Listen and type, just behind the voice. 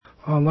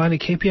online at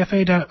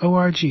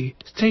kpfa.org.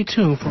 Stay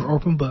tuned for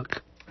Open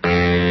Book.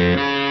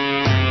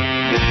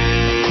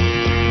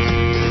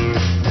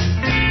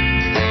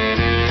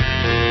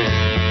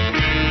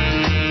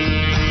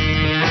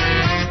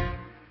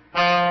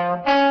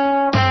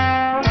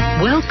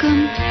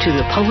 Welcome to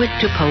the Poet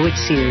to Poet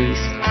series.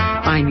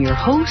 I'm your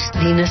host,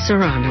 Nina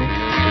Serrano.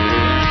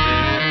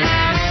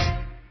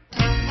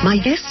 My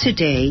guest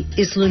today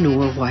is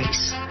Lenore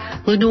Weiss.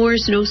 Lenore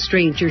is no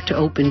stranger to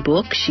Open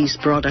Book. She's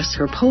brought us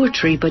her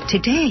poetry, but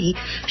today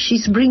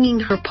she's bringing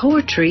her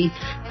poetry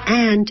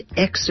and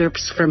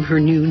excerpts from her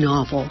new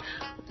novel.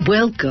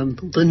 Welcome,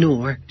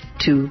 Lenore,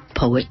 to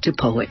Poet to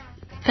Poet.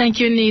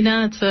 Thank you,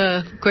 Nina. It's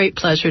a great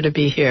pleasure to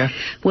be here.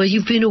 Well,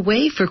 you've been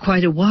away for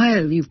quite a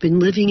while. You've been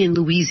living in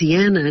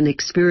Louisiana and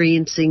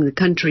experiencing the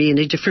country in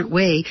a different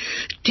way.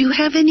 Do you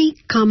have any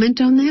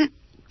comment on that?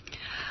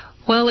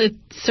 Well, it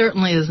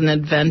certainly is an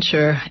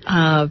adventure,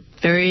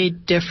 very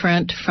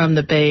different from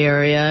the Bay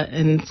Area.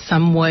 In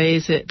some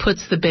ways, it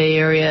puts the Bay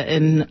Area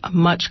in a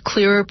much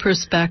clearer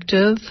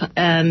perspective,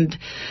 and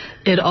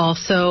it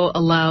also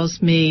allows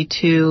me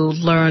to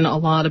learn a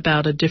lot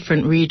about a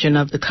different region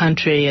of the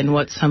country and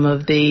what some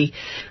of the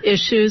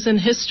issues and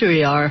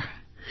history are.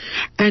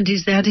 And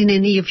is that in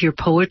any of your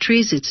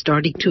poetry? Is it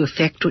starting to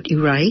affect what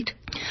you write?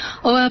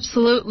 Oh,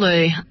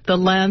 absolutely. The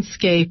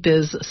landscape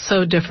is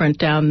so different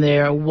down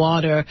there.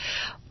 Water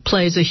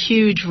plays a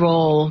huge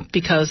role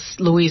because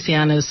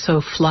Louisiana is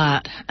so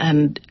flat,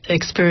 and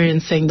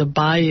experiencing the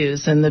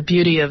bayous and the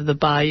beauty of the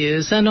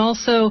bayous, and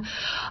also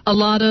a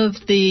lot of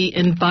the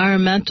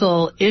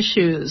environmental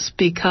issues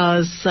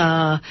because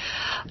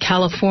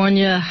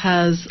California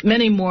has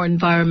many more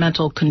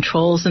environmental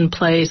controls in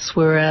place,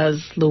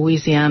 whereas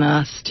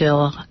Louisiana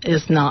still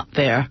is not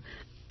there.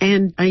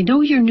 And I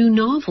know your new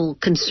novel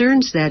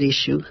concerns that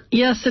issue.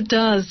 Yes, it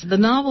does. The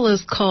novel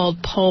is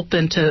called Pulp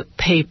into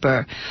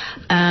Paper.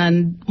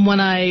 And when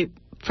I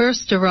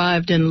first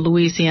arrived in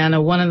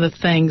Louisiana, one of the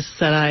things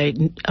that I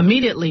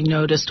immediately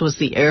noticed was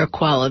the air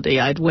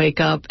quality. I'd wake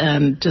up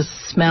and just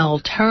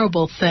smell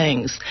terrible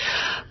things.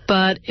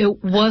 But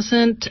it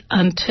wasn't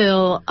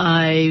until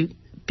I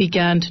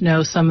began to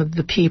know some of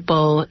the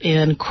people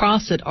in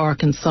Crossett,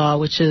 Arkansas,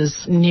 which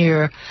is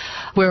near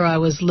where I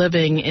was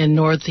living in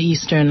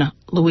northeastern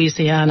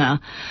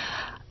Louisiana,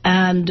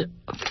 and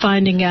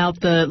finding out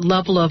the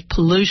level of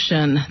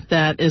pollution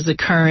that is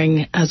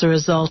occurring as a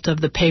result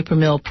of the paper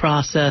mill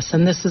process.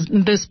 And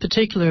this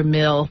particular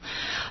mill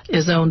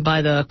is owned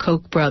by the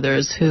Koch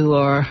brothers, who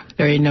are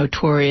very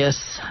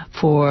notorious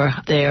for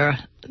their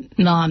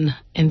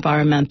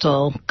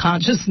non-environmental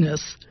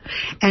consciousness.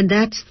 And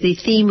that's the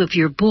theme of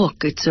your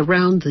book. It's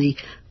around the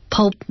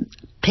pulp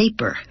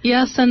paper.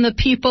 Yes, and the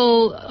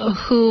people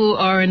who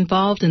are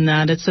involved in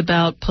that. It's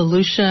about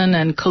pollution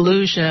and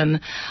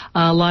collusion.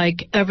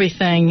 Like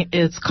everything,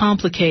 it's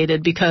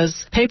complicated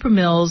because paper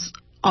mills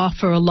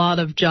offer a lot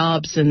of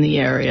jobs in the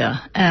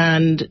area.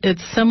 And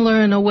it's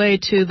similar in a way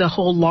to the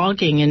whole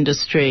logging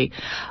industry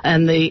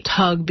and the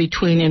tug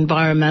between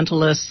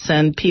environmentalists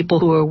and people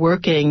who are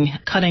working,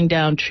 cutting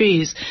down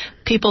trees.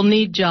 People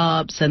need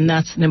jobs, and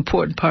that's an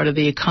important part of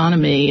the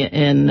economy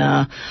in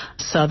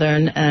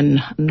southern and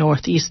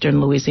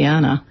northeastern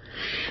Louisiana.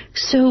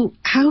 So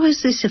how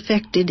has this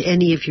affected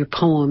any of your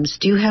poems?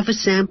 Do you have a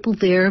sample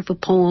there of a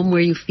poem where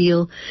you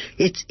feel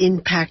it's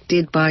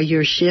impacted by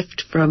your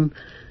shift from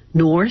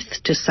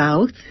north to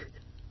south?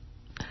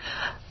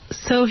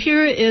 So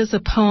here is a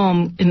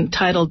poem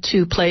entitled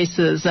Two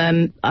Places,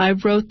 and I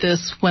wrote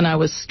this when I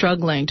was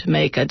struggling to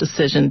make a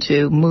decision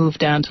to move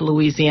down to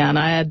Louisiana.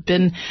 I had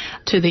been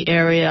to the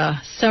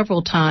area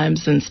several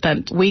times and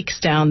spent weeks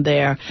down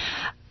there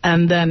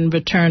and then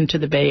returned to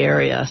the Bay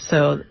Area,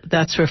 so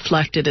that's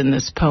reflected in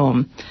this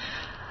poem.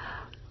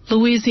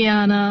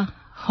 Louisiana,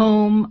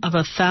 home of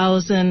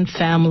 1,000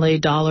 family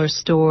dollar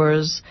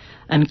stores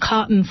and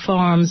cotton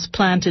farms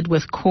planted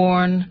with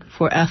corn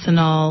for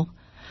ethanol,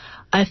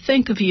 I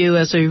think of you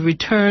as I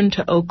return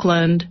to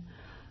Oakland,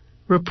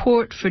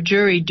 report for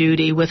jury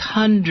duty with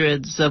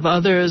hundreds of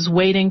others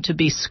waiting to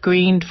be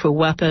screened for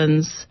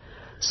weapons,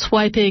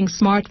 swiping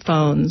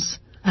smartphones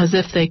as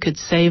if they could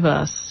save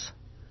us.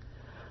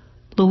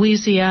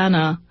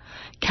 Louisiana,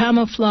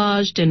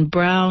 camouflaged in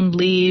brown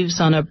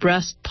leaves on a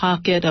breast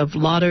pocket of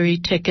lottery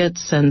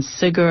tickets and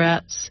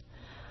cigarettes.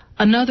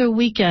 Another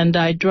weekend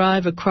I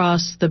drive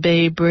across the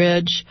Bay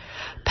Bridge,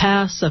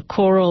 pass a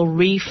coral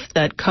reef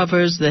that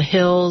covers the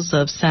hills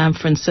of San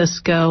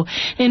Francisco.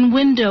 In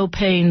window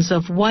panes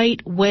of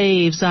white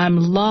waves, I'm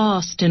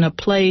lost in a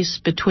place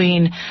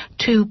between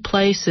two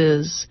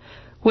places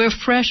where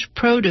fresh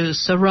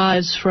produce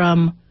arrives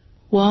from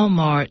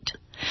Walmart,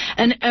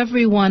 and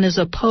everyone is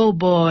a po'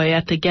 boy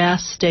at the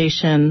gas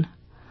station.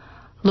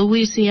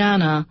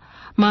 Louisiana,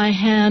 my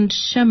hand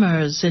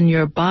shimmers in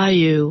your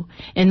bayou,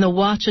 in the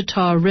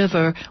Ouachita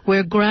River,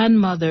 where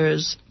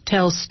grandmothers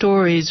tell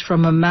stories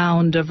from a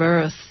mound of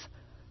earth.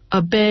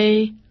 A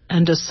bay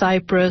and a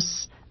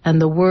cypress and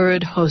the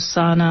word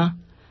Hosanna,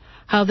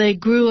 how they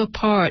grew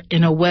apart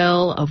in a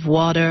well of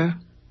water.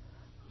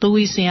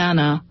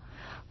 Louisiana,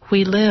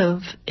 we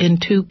live in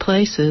two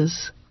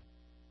places.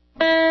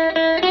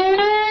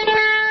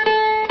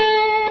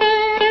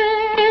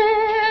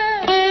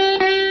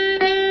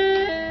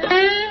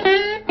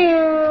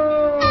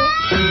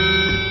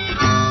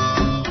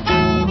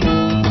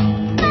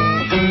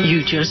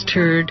 You just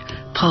heard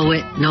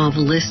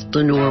poet-novelist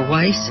Lenore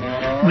Weiss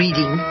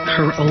reading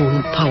her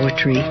own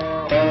poetry.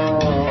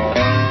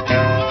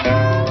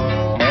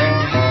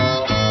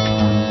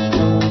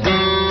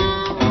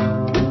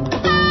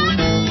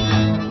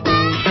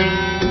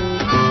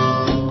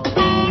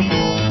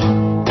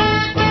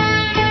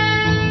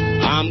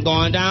 I'm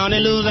going down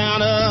in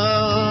Louisiana,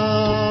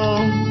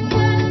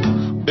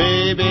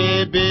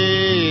 baby,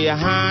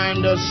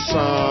 behind the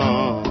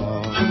sun.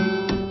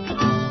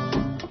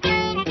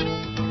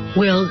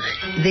 Well,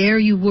 there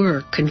you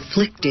were,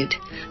 conflicted,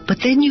 but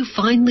then you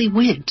finally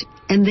went.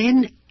 And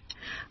then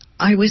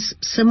I was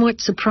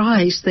somewhat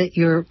surprised that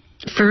your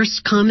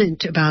first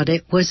comment about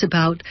it was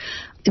about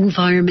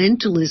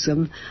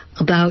environmentalism,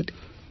 about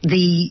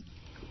the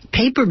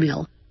paper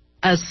mill.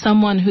 As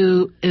someone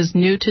who is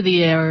new to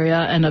the area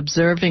and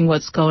observing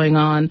what's going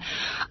on,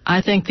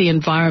 I think the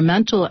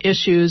environmental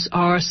issues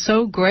are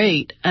so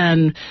great,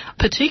 and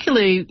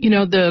particularly,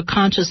 the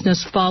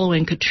consciousness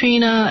following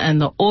Katrina and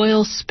the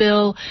oil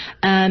spill,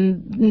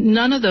 and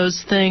none of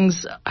those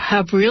things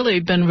have really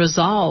been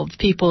resolved.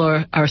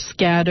 People are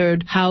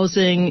scattered.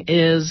 Housing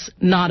is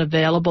not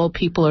available.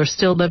 People are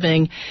still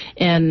living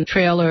in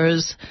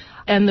trailers.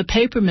 And the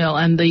paper mill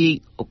and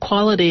the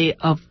quality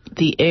of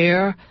the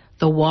air,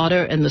 the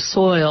water, and the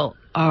soil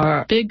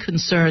are big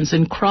concerns.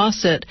 In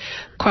Crossett,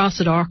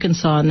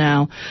 Arkansas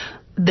now,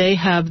 they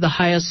have the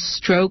highest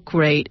stroke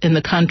rate in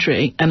the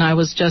country. And I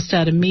was just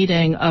at a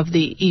meeting of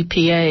the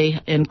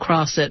EPA in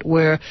Crossett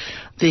where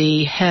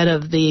the head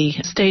of the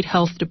state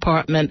health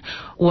department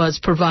was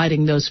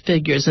providing those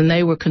figures, and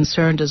they were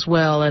concerned as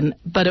well.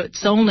 But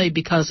it's only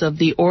because of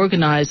the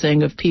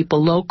organizing of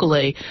people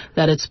locally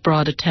that it's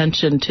brought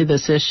attention to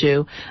this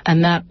issue,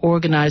 and that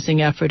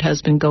organizing effort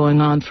has been going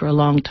on for a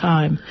long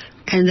time.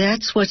 And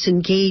that's what's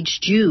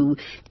engaged you,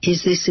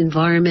 is this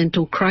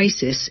environmental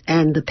crisis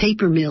and the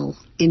paper mill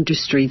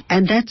industry.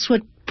 And that's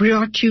what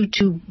brought you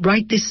to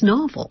write this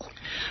novel.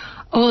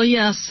 Oh,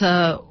 yes.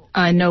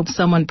 I know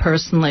someone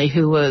personally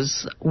who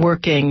was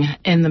working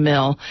in the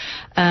mill,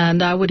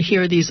 and I would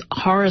hear these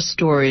horror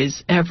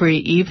stories every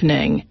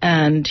evening,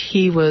 and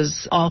he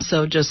was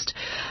also just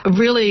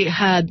really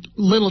had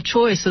little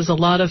choice, as a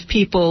lot of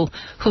people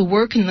who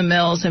work in the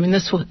mills. I mean,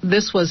 this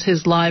was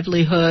his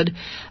livelihood,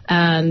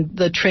 and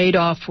the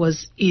trade-off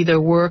was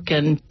either work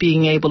and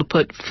being able to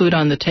put food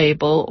on the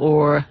table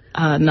or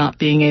not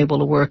being able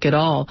to work at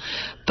all.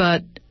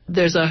 But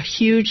there's a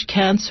huge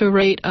cancer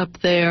rate up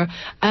there,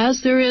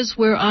 as there is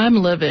where I'm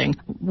living,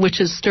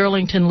 which is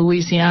Sterlington,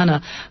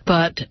 Louisiana,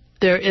 but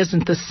there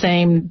isn't the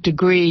same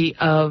degree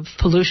of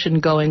pollution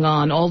going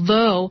on.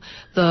 Although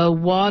the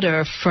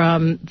water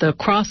from the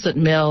Crossett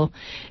mill,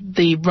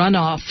 the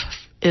runoff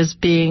is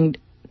being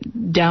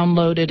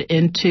downloaded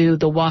into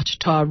the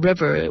Ouachita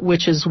River,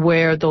 which is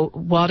where the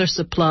water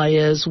supply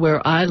is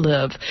where I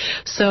live.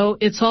 So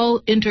it's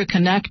all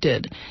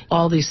interconnected.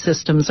 All these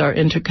systems are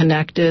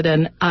interconnected.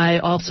 And I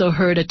also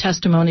heard a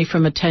testimony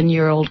from a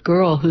 10-year-old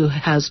girl who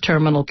has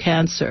terminal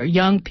cancer.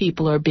 Young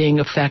people are being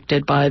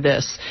affected by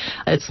this.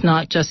 It's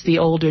not just the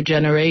older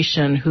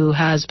generation who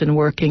has been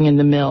working in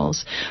the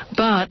mills,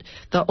 but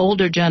the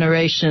older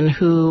generation,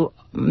 who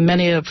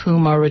many of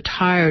whom are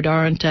retired,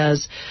 aren't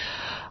as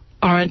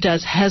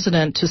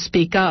hesitant to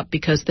speak up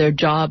because their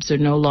jobs are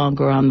no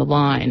longer on the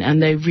line,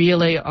 and they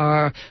really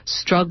are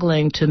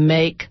struggling to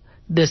make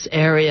this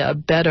area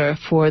better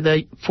for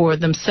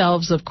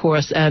themselves, of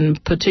course,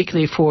 and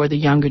particularly for the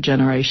younger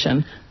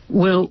generation.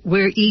 Well,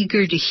 we're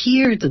eager to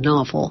hear the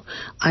novel.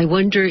 I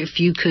wonder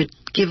if you could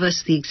give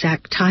us the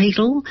exact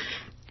title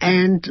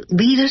and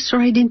lead us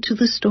right into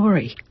the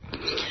story.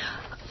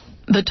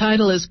 The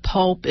title is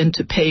Pulp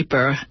into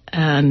Paper,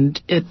 and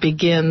it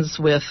begins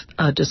with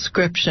a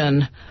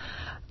description.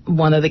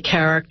 One of the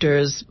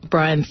characters,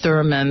 Brian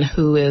Thurman,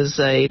 who is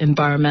an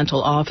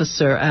environmental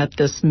officer at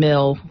this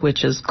mill,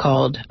 which is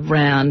called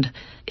Rand,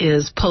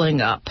 is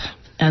pulling up,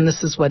 and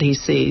this is what he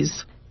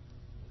sees.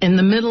 In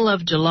the middle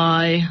of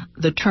July,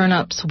 the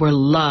turnips were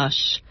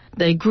lush.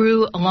 They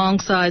grew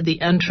alongside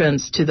the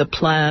entrance to the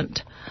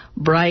plant,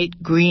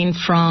 bright green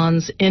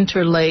fronds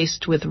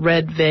interlaced with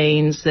red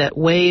veins that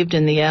waved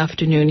in the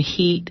afternoon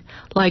heat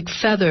like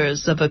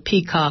feathers of a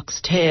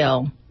peacock's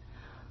tail.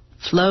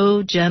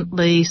 Flow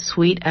gently,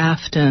 sweet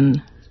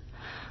Afton.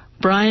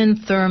 Brian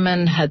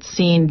Thurman had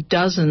seen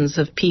dozens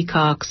of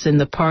peacocks in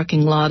the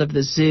parking lot of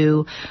the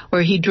zoo,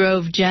 where he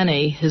drove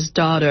Jenny, his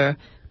daughter,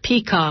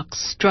 peacocks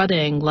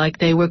strutting like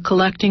they were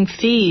collecting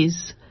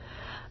fees.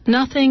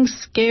 Nothing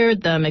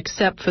scared them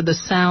except for the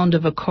sound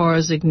of a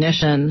car's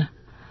ignition.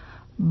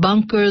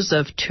 Bunkers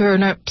of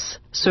turnips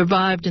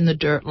survived in the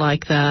dirt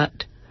like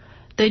that.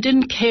 They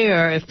didn't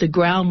care if the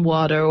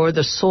groundwater or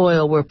the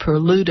soil were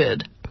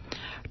polluted.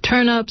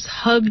 Turnips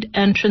hugged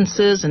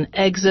entrances and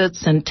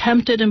exits and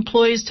tempted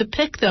employees to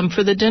pick them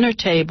for the dinner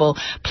table,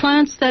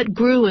 plants that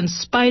grew in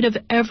spite of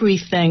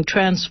everything,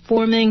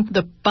 transforming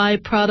the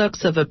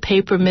byproducts of a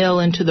paper mill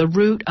into the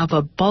root of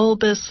a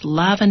bulbous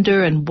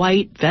lavender and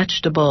white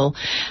vegetable.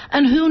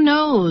 And who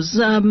knows,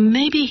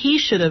 maybe he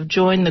should have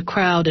joined the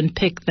crowd and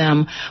picked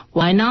them.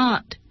 Why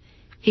not?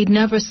 He'd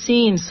never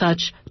seen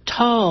such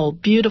tall,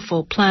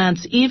 beautiful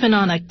plants, even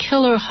on a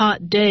killer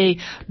hot day,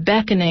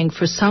 beckoning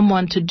for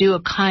someone to do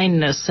a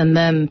kindness and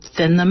then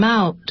thin them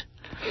out.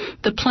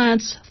 The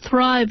plants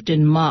thrived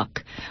in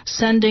muck,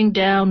 sending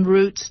down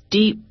roots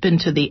deep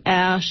into the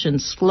ash and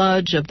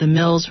sludge of the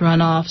mill's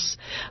runoffs.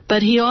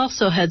 But he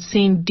also had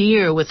seen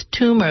deer with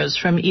tumors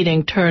from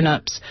eating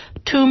turnips,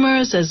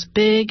 tumors as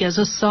big as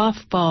a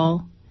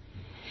softball.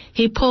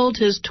 He pulled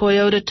his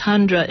Toyota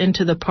Tundra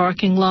into the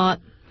parking lot.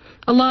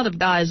 A lot of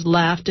guys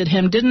laughed at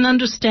him, didn't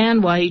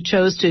understand why he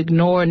chose to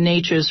ignore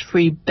nature's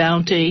free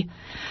bounty.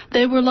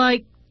 They were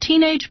like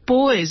teenage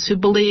boys who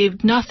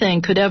believed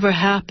nothing could ever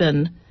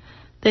happen.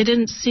 They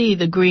didn't see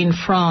the green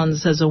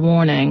fronds as a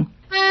warning.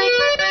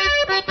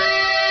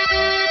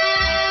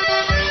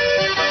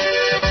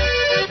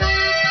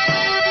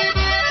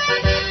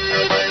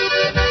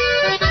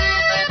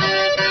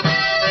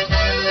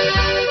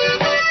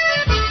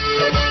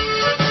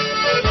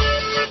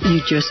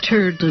 You just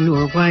heard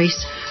Lenore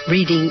Weiss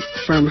reading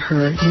from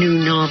her new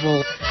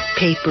novel,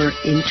 Paper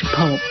into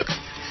Pulp.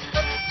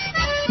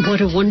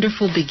 What a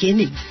wonderful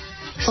beginning.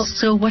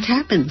 So what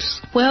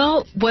happens?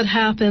 Well, what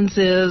happens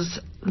is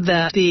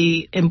that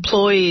the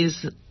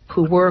employees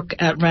who work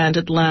at Rand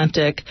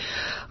Atlantic,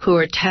 who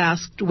are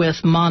tasked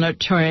with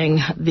monitoring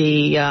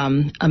the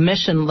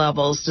emission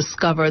levels,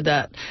 discover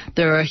that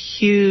there are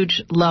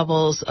huge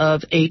levels of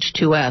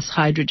H2S,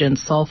 hydrogen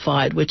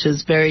sulfide, which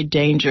is very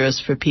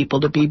dangerous for people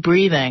to be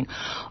breathing.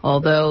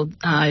 Although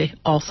I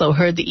also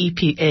heard the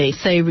EPA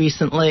say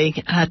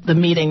recently at the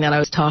meeting that I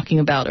was talking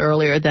about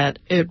earlier that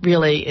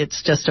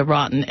it's just a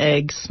rotten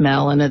egg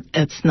smell and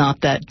it's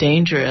not that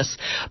dangerous.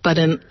 But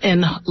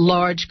in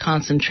large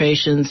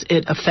concentrations,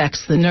 it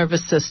affects the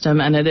nervous system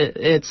and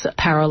it's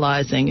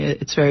paralyzing.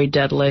 It's very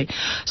deadly.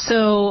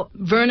 So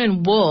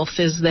Vernon Wolfe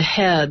is the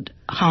head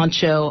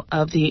honcho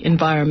of the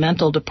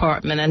environmental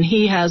department, and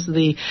he has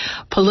the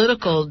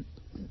political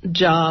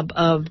job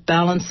of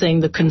balancing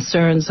the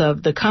concerns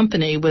of the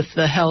company with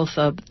the health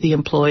of the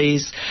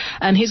employees.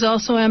 And he's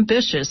also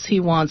ambitious. He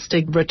wants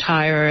to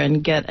retire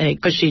and get a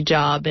cushy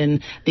job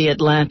in the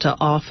Atlanta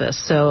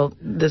office. So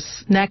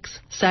this next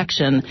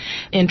section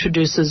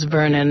introduces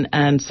Vernon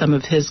and some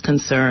of his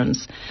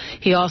concerns.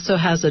 He also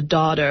has a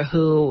daughter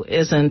who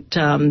isn't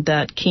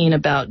that keen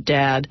about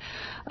Dad,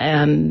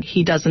 and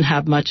he doesn't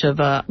have much of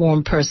a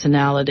warm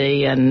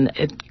personality, and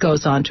it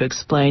goes on to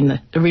explain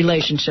the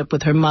relationship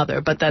with her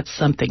mother, but that's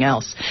something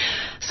else.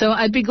 So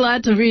I'd be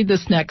glad to read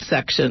this next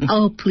section.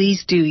 Oh,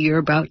 please do. You're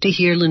about to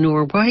hear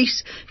Lenore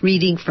Weiss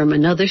reading from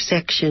another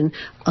section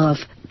of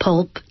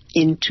Pulp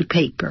into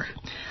Paper.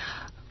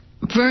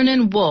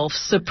 Vernon Wolfe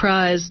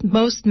surprised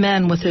most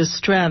men with his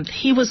strength.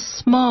 He was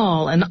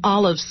small and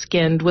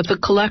olive-skinned, with a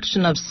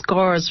collection of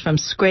scars from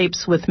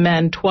scrapes with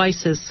men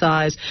twice his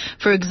size.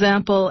 For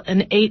example,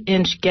 an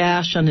 8-inch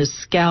gash on his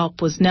scalp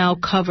was now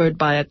covered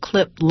by a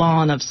clipped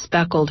lawn of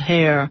speckled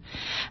hair,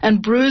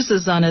 and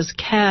bruises on his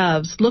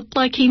calves looked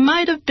like he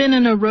might have been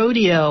in a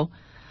rodeo,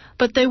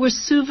 but they were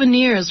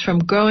souvenirs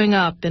from growing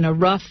up in a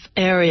rough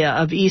area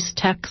of East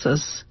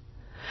Texas.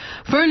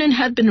 Vernon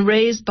had been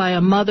raised by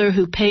a mother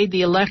who paid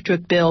the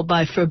electric bill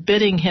by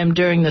forbidding him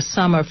during the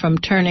summer from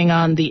turning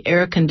on the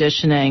air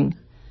conditioning.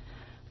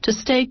 To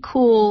stay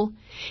cool,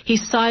 he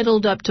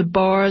sidled up to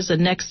bars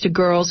and next to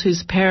girls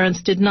whose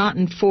parents did not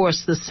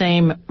enforce the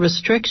same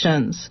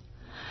restrictions.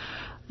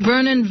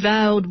 Vernon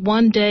vowed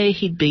one day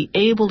he'd be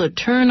able to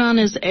turn on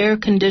his air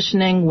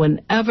conditioning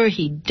whenever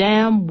he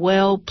damn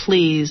well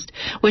pleased,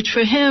 which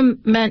for him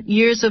meant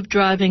years of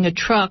driving a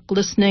truck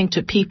listening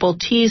to people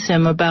tease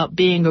him about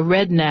being a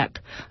redneck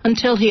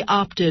until he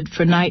opted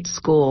for night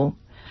school.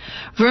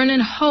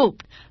 Vernon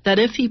hoped that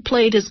if he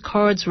played his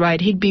cards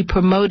right, he'd be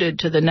promoted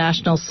to the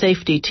national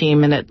safety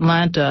team in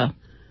Atlanta.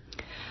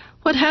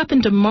 What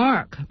happened to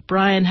Mark?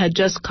 Brian had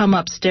just come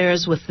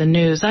upstairs with the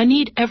news. I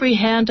need every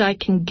hand I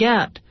can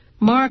get.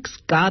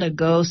 Mark's gotta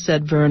go,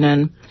 said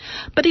Vernon.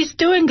 But he's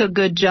doing a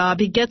good job.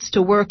 He gets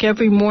to work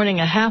every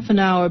morning a half an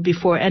hour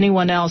before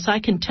anyone else.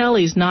 I can tell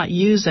he's not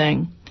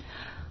using.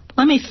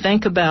 Let me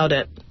think about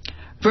it.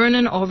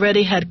 Vernon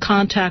already had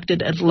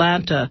contacted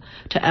Atlanta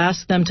to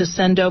ask them to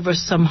send over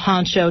some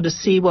honcho to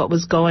see what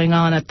was going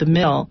on at the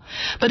mill.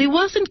 But he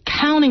wasn't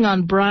counting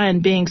on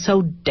Brian being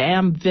so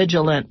damn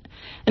vigilant.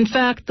 In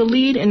fact, the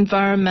lead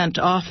environment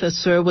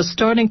officer was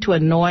starting to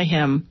annoy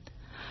him.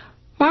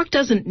 Mark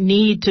doesn't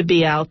need to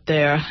be out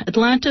there.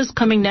 Atlanta's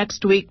coming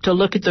next week to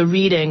look at the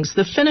readings.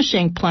 The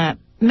finishing plant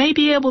may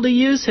be able to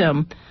use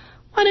him.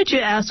 Why don't you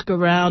ask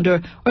around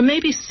or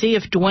maybe see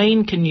if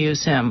Dwayne can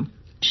use him?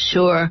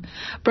 Sure,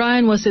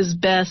 Brian was his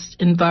best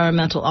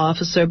environmental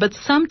officer, but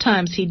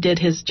sometimes he did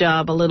his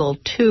job a little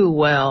too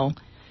well.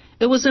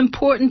 It was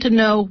important to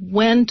know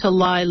when to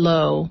lie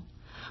low.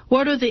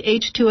 What are the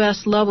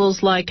H2S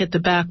levels like at the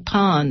back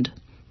pond?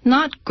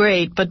 Not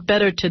great, but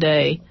better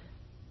today.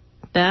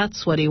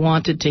 That's what he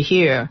wanted to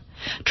hear.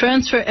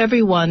 Transfer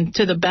everyone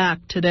to the back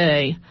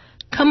today.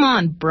 Come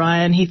on,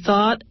 Brian, he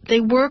thought. They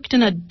worked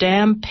in a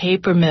damn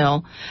paper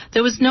mill.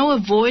 There was no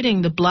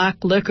avoiding the black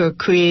liquor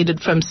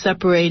created from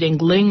separating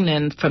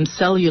lignin from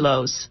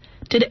cellulose.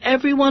 Did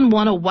everyone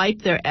want to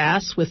wipe their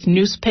ass with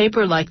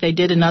newspaper like they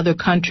did in other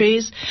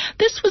countries?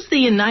 This was the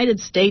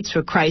United States,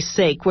 for Christ's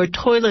sake, where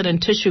toilet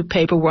and tissue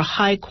paper were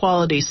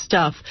high-quality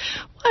stuff.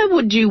 Why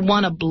would you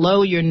want to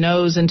blow your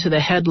nose into the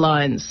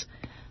headlines?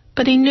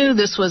 But he knew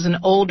this was an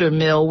older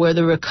mill where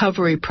the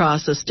recovery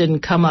process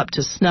didn't come up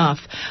to snuff.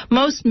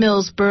 Most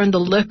mills burned the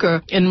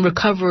liquor in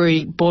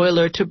recovery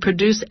boiler to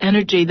produce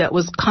energy that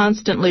was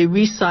constantly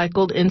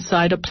recycled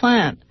inside a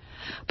plant.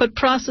 But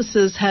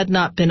processes had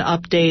not been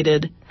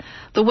updated.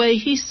 The way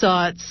he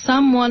saw it,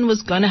 someone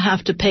was going to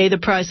have to pay the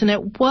price, and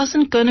it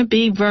wasn't going to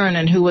be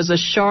Vernon, who was a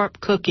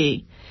sharp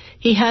cookie.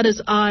 He had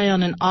his eye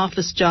on an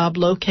office job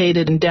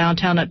located in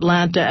downtown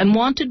Atlanta and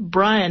wanted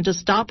Brian to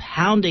stop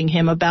hounding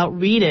him about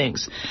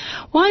readings.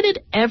 Why did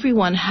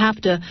everyone have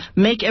to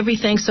make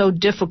everything so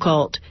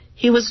difficult?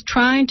 He was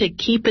trying to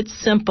keep it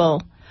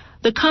simple.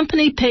 The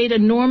company paid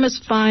enormous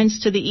fines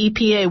to the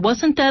EPA.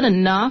 Wasn't that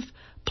enough?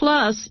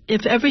 Plus,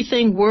 if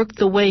everything worked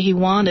the way he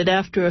wanted,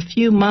 after a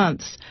few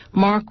months,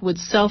 Mark would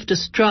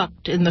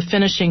self-destruct in the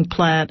finishing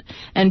plant,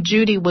 and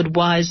Judy would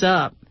wise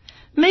up.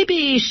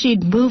 Maybe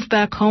she'd move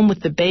back home with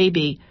the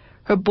baby.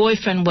 Her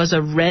boyfriend was a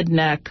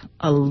redneck,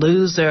 a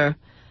loser.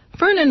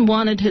 Vernon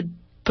wanted his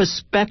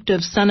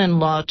prospective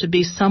son-in-law to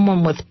be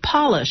someone with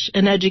polish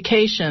and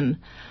education,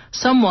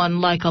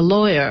 someone like a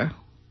lawyer.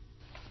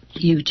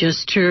 You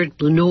just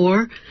heard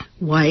Lenore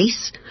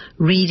Weiss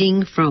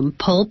reading from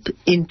pulp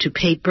into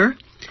paper.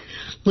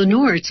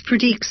 Lenore, it's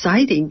pretty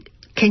exciting.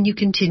 Can you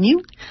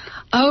continue?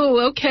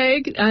 Oh,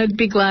 okay. I'd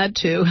be glad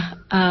to.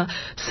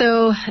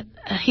 So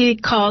he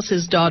calls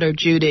his daughter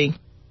Judy.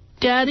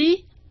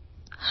 Daddy?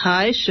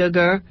 Hi,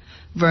 sugar.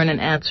 Vernon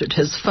answered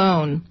his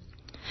phone.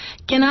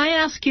 Can I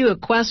ask you a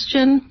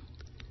question?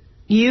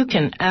 You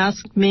can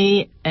ask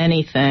me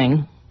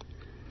anything.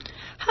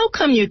 How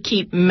come you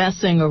keep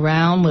messing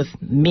around with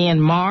me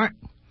and Mark?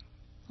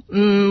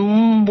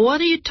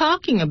 What are you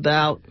talking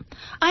about?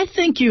 I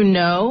think you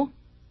know.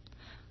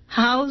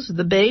 How's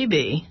the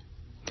baby?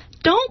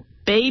 Don't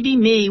baby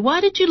me.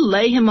 Why did you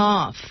lay him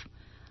off?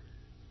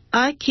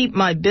 I keep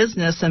my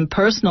business and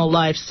personal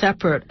life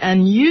separate,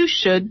 and you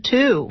should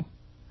too.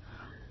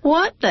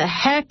 What the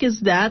heck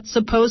is that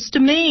supposed to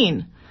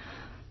mean?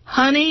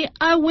 Honey,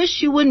 I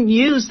wish you wouldn't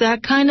use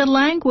that kind of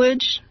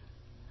language.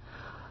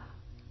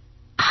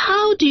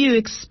 How do you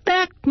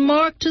expect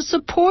Mark to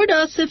support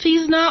us if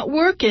he's not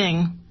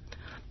working?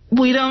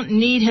 We don't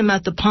need him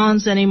at the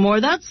ponds anymore,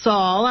 that's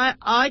all.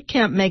 I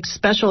can't make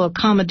special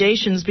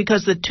accommodations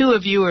because the two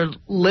of you are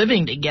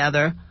living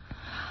together.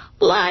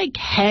 Like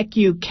heck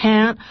you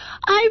can't.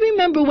 I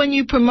remember when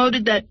you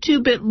promoted that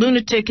two-bit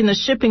lunatic in the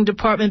shipping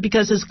department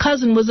because his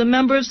cousin was a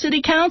member of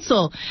city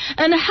council.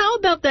 And how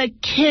about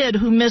that kid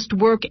who missed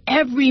work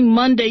every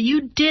Monday?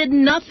 You did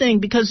nothing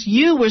because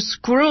you were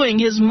screwing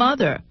his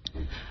mother.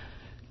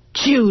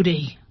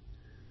 Judy,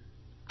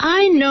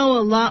 I know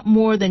a lot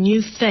more than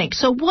you think,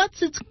 so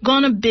what's it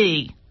gonna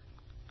be?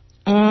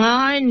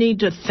 I need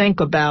to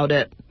think about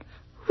it.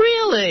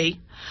 Really?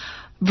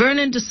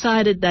 Vernon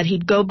decided that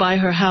he'd go by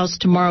her house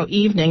tomorrow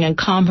evening and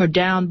calm her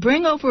down,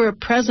 bring over a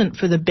present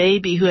for the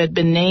baby who had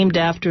been named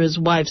after his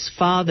wife's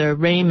father,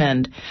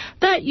 Raymond.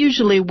 That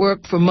usually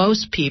worked for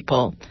most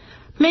people.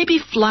 Maybe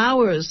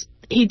flowers.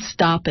 He'd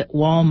stop at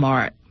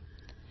Walmart.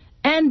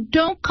 And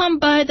don't come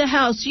by the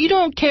house. You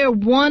don't care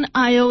one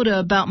iota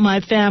about my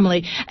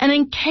family. And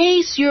in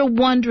case you're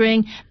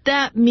wondering,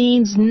 that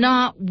means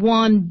not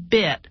one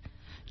bit.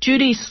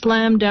 Judy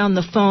slammed down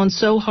the phone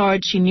so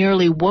hard she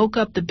nearly woke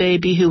up the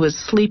baby who was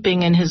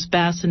sleeping in his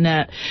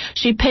bassinet.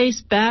 She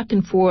paced back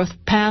and forth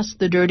past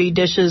the dirty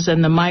dishes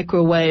and the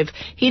microwave,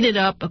 heated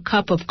up a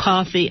cup of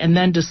coffee, and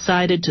then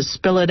decided to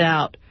spill it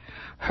out.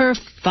 Her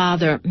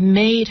father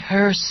made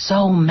her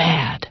so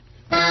mad.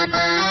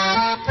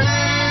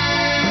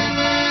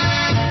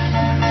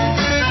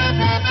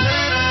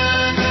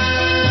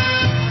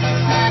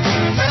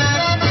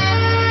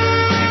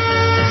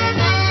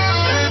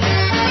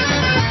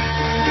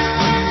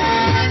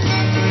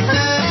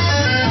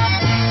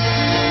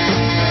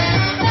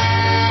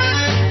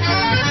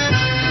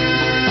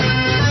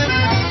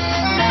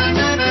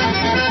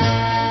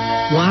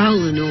 Wow,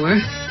 Lenore.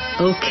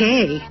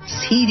 Okay,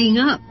 it's heating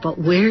up, but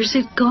where's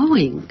it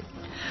going?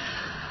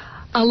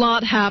 A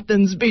lot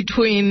happens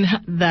between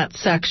that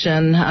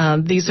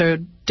section. These are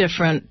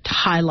different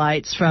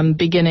highlights from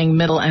beginning,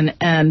 middle, and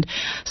end.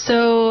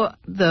 So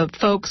the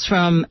folks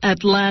from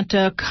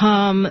Atlanta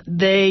come.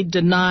 They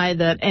deny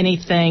that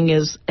anything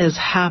is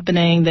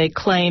happening. They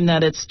claim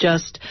that it's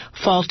just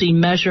faulty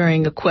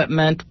measuring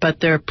equipment, but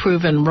they're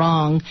proven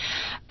wrong.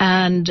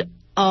 And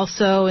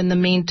also, in the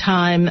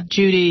meantime,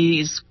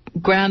 Judy's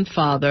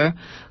grandfather,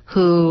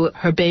 who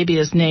her baby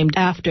is named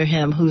after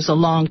him, who's a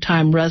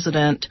longtime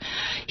resident.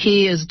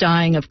 He is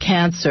dying of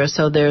cancer,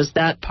 so there's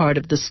that part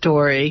of the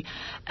story.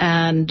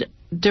 And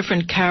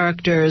different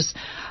characters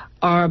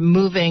are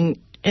moving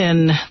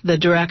in the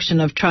direction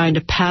of trying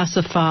to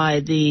pacify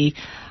the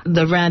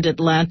Rand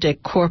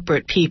Atlantic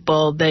corporate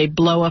people. They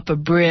blow up a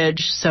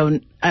bridge so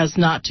as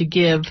not to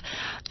give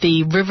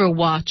the River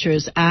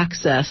Watchers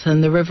access,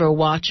 and the River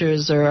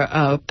Watchers are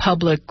a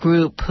public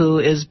group who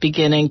is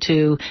beginning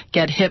to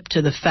get hip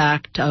to the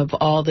fact of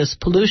all this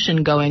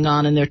pollution going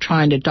on, and they're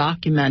trying to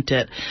document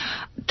it.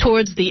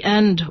 Towards the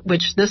end,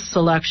 which this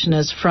selection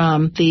is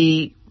from,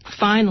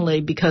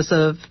 finally, because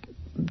of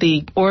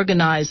the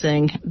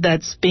organizing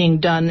that's being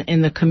done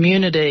in the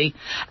community,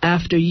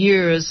 after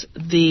years,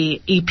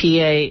 the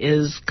EPA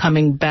is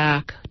coming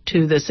back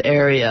to this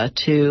area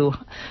to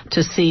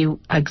see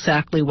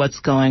exactly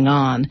what's going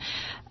on.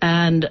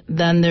 And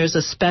then there's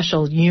a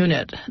special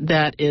unit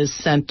that is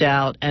sent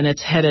out, and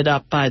it's headed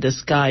up by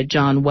this guy,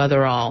 John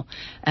Weatherall.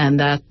 And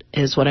that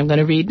is what I'm going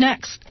to read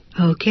next.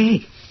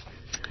 Okay.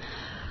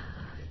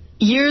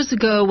 Years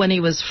ago, when he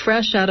was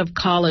fresh out of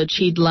college,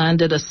 he'd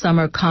landed a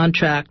summer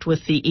contract with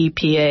the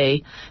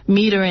EPA,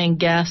 metering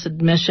gas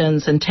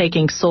emissions and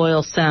taking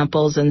soil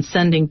samples and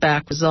sending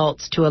back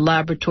results to a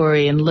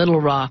laboratory in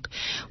Little Rock,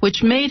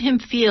 which made him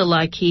feel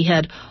like he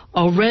had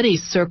already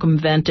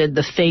circumvented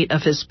the fate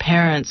of his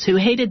parents, who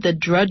hated the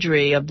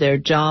drudgery of their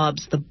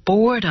jobs, the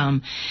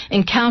boredom,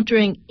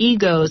 encountering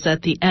egos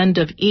at the end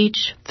of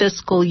each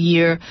fiscal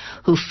year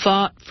who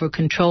fought for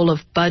control of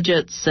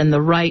budgets and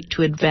the right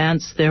to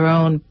advance their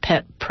own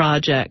pet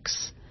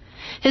projects.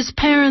 His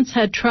parents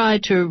had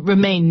tried to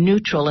remain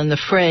neutral in the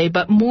fray,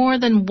 but more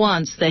than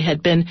once they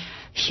had been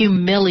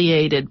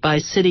humiliated by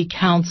city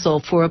council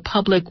for a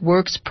public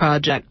works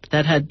project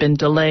that had been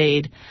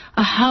delayed,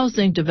 a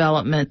housing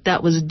development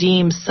that was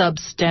deemed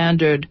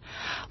substandard,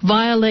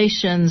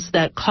 violations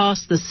that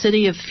cost the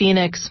city of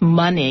Phoenix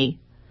money.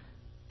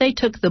 They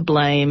took the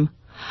blame,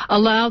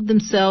 allowed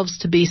themselves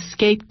to be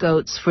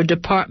scapegoats for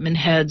department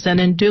heads, and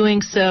in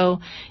doing so,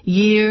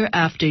 year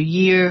after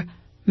year,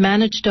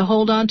 managed to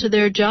hold on to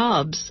their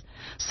jobs,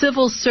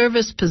 civil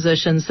service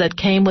positions that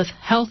came with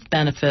health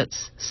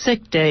benefits,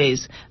 sick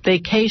days,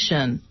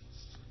 vacation,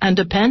 and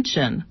a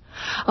pension,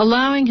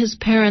 allowing his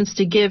parents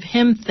to give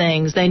him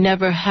things they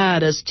never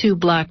had as two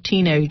black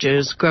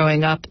teenagers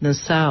growing up in the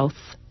South.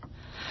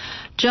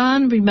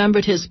 John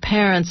remembered his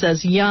parents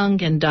as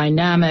young and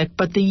dynamic,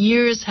 but the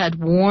years had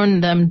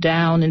worn them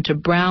down into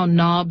brown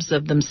knobs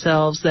of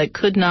themselves that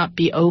could not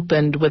be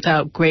opened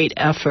without great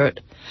effort.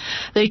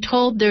 They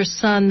told their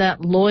son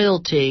that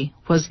loyalty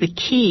was the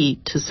key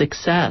to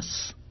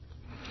success.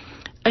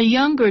 A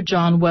younger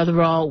John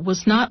Weatherall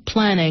was not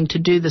planning to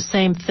do the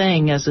same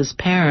thing as his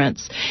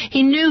parents.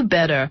 He knew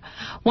better.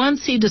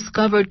 Once he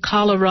discovered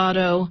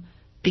Colorado,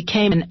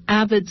 became an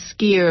avid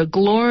skier,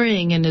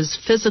 glorying in his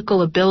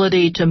physical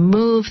ability to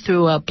move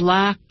through a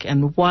black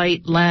and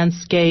white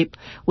landscape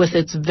with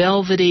its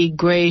velvety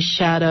gray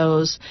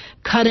shadows,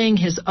 cutting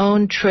his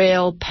own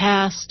trail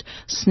past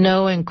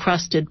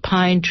snow-encrusted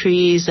pine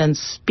trees and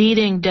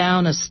speeding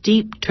down a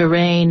steep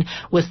terrain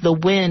with the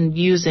wind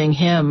using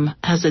him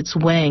as its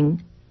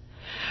wing.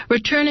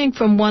 Returning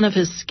from one of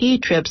his ski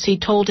trips, he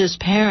told his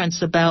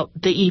parents about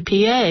the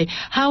EPA,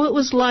 how it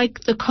was like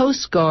the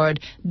Coast Guard,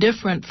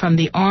 different from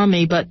the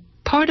Army, but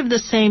part of the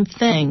same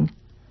thing.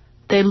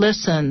 They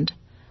listened.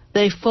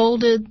 They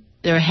folded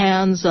their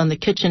hands on the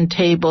kitchen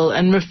table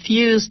and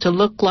refused to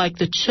look like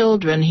the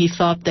children he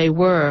thought they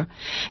were,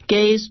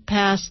 gazed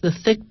past the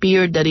thick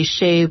beard that he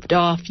shaved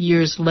off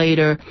years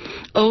later,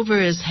 over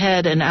his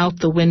head and out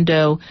the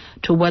window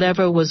to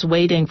whatever was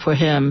waiting for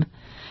him.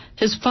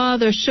 His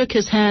father shook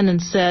his hand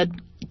and said,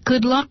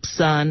 "Good luck,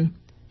 son."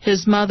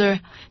 His mother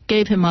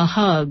gave him a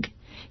hug.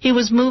 He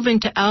was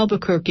moving to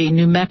Albuquerque,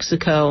 New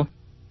Mexico,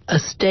 a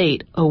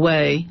state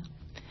away.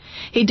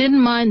 He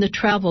didn't mind the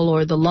travel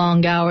or the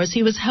long hours.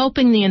 He was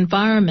helping the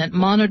environment,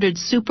 monitored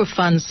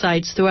Superfund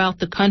sites throughout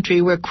the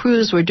country where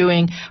crews were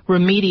doing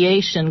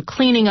remediation,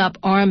 cleaning up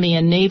Army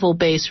and naval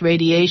base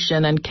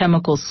radiation and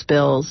chemical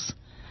spills.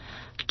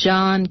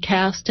 John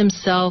cast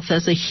himself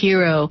as a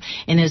hero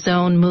in his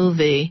own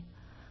movie.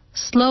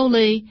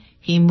 Slowly,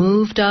 he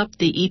moved up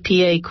the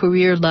EPA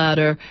career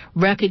ladder,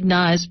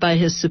 recognized by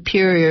his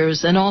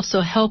superiors and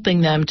also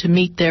helping them to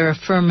meet their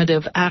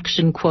affirmative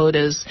action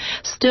quotas,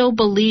 still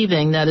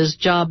believing that his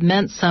job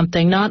meant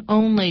something not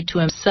only to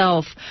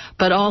himself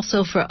but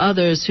also for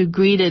others who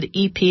greeted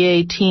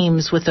EPA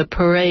teams with a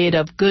parade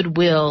of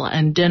goodwill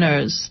and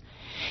dinners.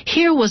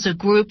 Here was a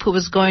group who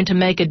was going to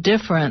make a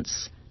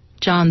difference.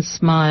 John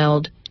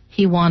smiled.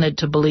 He wanted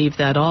to believe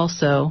that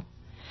also.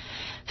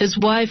 His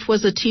wife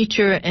was a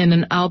teacher in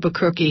an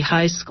Albuquerque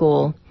high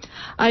school.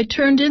 "I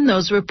turned in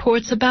those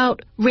reports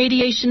about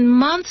radiation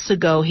months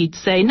ago," he'd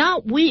say.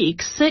 "Not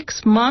weeks,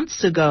 6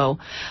 months ago.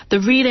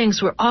 The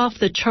readings were off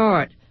the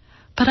chart.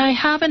 But I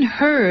haven't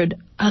heard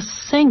a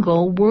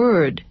single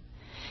word."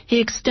 He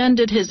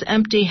extended his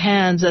empty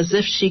hands as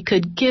if she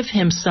could give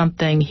him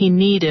something he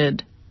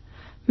needed.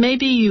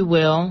 "Maybe you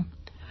will.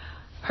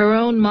 Her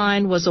own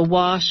mind was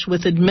awash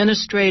with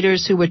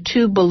administrators who were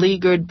too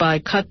beleaguered by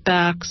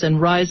cutbacks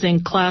and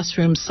rising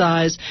classroom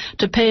size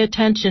to pay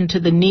attention to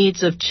the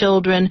needs of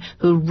children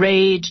who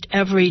raged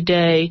every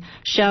day,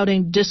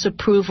 shouting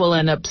disapproval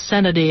and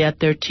obscenity at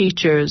their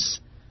teachers.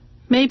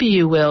 "Maybe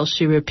you will,"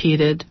 she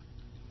repeated.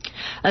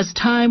 As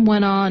time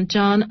went on,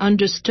 John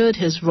understood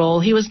his role.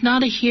 He was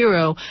not a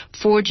hero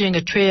forging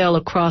a trail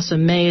across a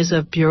maze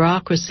of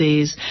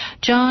bureaucracies.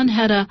 John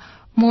had a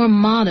more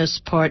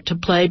modest part to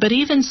play, but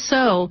even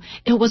so,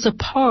 it was a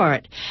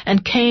part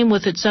and came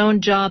with its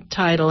own job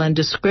title and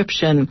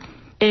description,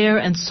 Air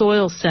and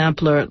Soil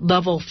Sampler,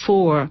 Level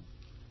 4.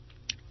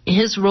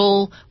 His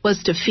role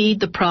was to feed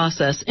the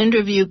process,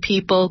 interview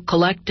people,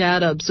 collect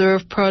data,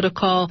 observe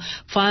protocol,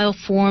 file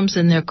forms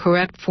in their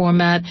correct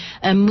format,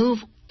 and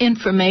move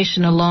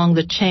information along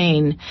the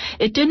chain.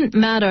 It didn't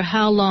matter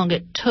how long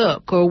it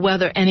took or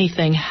whether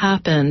anything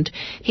happened.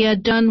 He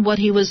had done what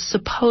he was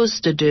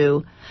supposed to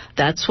do.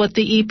 That's what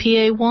the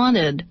EPA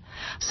wanted.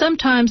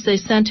 Sometimes they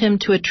sent him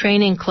to a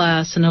training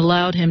class and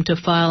allowed him to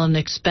file an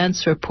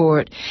expense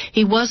report.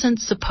 He wasn't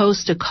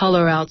supposed to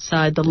color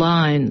outside the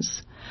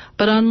lines.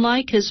 But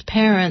unlike his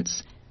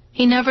parents,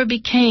 he never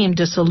became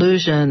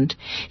disillusioned.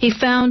 He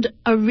found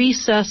a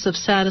recess of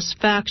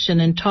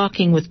satisfaction in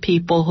talking with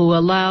people who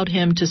allowed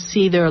him to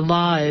see their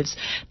lives,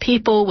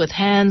 people with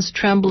hands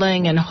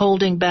trembling and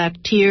holding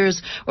back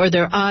tears or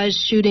their eyes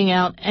shooting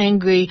out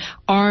angry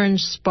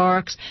orange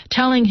sparks,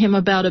 telling him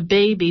about a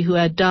baby who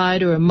had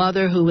died or a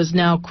mother who was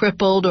now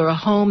crippled or a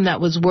home that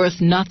was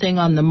worth nothing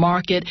on the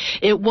market.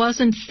 It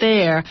wasn't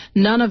fair.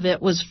 None of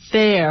it was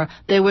fair.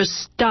 They were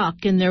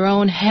stuck in their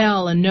own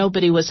hell and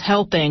nobody was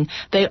helping.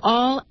 They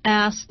all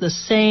asked the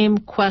same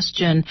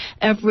question,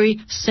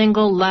 every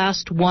single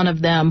last one of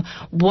them.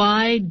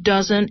 Why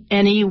doesn't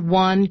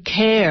anyone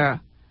care?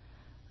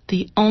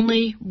 The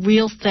only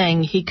real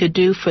thing he could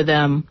do for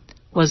them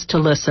was to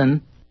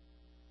listen.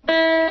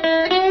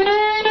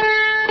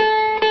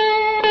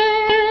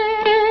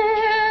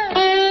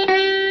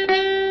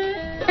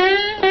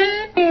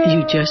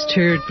 You just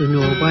heard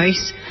Lenore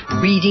Weiss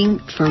reading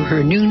from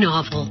her new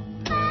novel,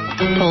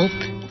 Pulp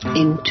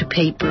into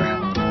Paper.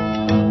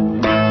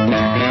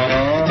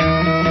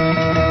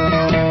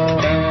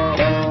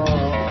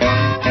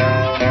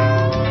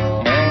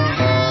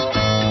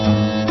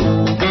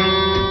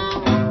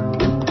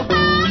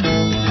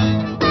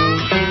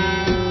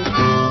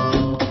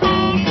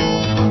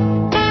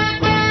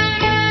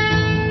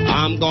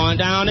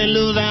 Down in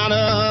Louisiana,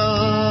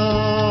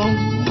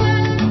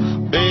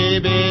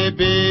 baby,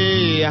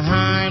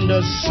 behind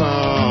the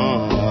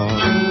sun.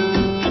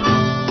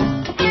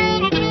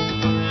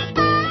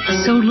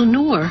 So,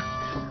 Lenore,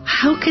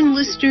 how can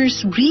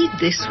listeners read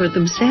this for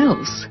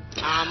themselves?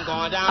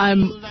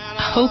 I'm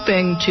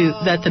hoping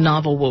that the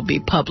novel will be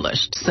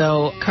published.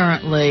 So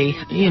currently,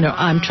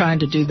 I'm trying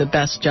to do the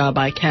best job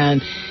I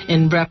can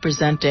in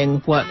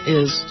representing what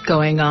is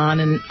going on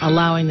and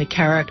allowing the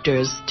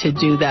characters to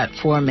do that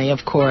for me,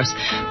 of course.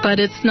 But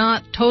it's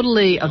not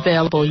totally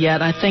available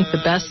yet. I think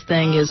the best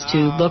thing is to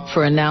look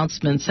for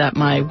announcements at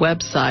my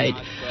website,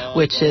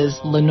 which is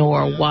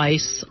Lenore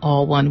Weiss,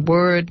 all one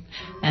word,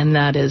 and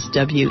that is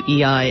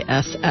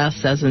WEISS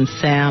as in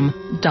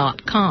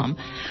Sam.com.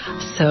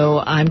 So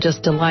I'm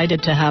just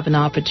delighted to have an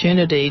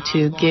opportunity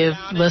to give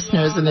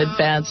listeners an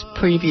advance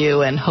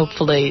preview, and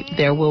hopefully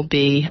there will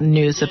be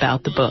news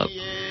about the book.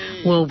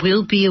 Well,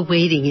 we'll be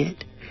awaiting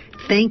it.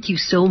 Thank you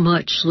so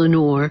much,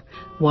 Lenore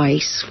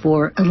Weiss,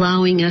 for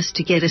allowing us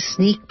to get a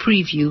sneak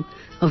preview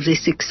of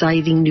this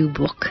exciting new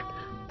book,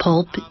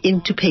 Pulp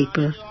into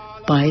Paper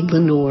by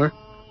Lenore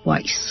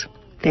Weiss.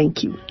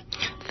 Thank you.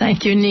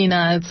 Thank you,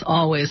 Nina. It's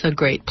always a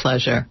great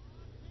pleasure.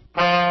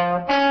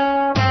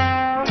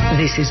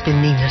 This has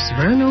been Nina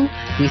Serrano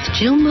with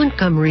Jill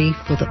Montgomery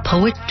for the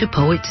Poet to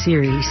Poet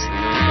series.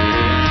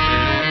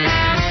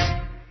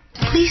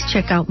 Please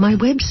check out my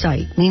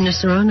website,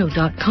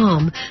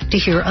 ninaserrano.com, to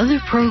hear other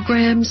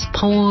programs,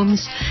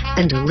 poems,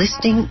 and a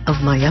listing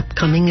of my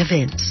upcoming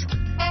events.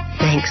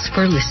 Thanks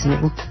for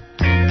listening.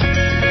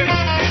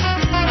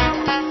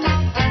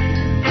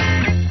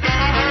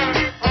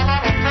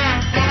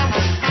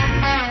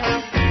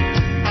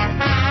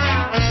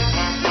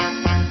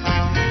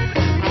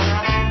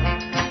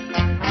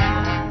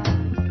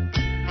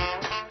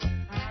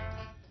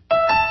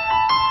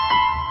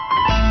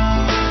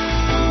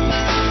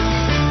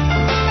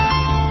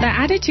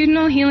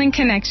 Attitudinal Healing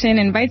Connection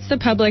invites the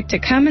public to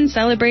come and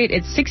celebrate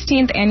its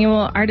 16th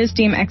annual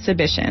Artisteem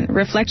exhibition,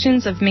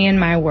 Reflections of Me and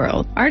My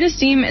World.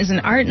 Artisteem is an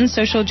art and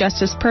social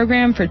justice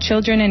program for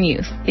children and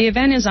youth. The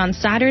event is on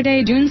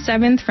Saturday, June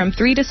 7th from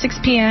 3 to 6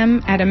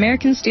 p.m. at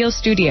American Steel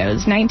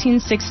Studios,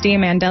 1960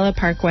 Mandela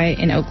Parkway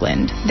in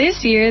Oakland.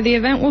 This year, the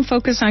event will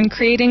focus on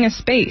creating a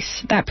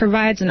space that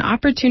provides an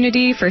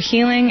opportunity for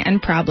healing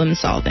and problem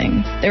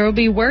solving. There will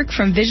be work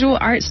from visual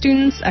art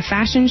students, a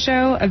fashion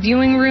show, a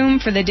viewing room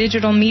for the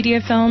digital media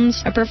narrative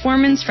films, a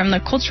performance from the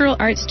cultural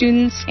arts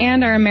students,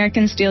 and our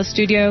American Steel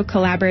Studio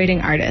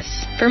collaborating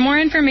artists. For more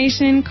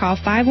information, call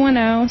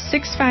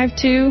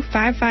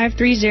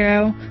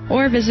 510-652-5530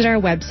 or visit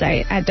our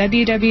website at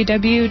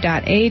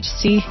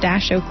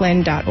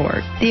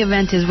www.ahc-oakland.org. The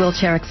event is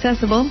wheelchair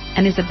accessible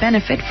and is a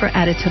benefit for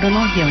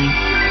Attitudinal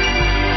Healing.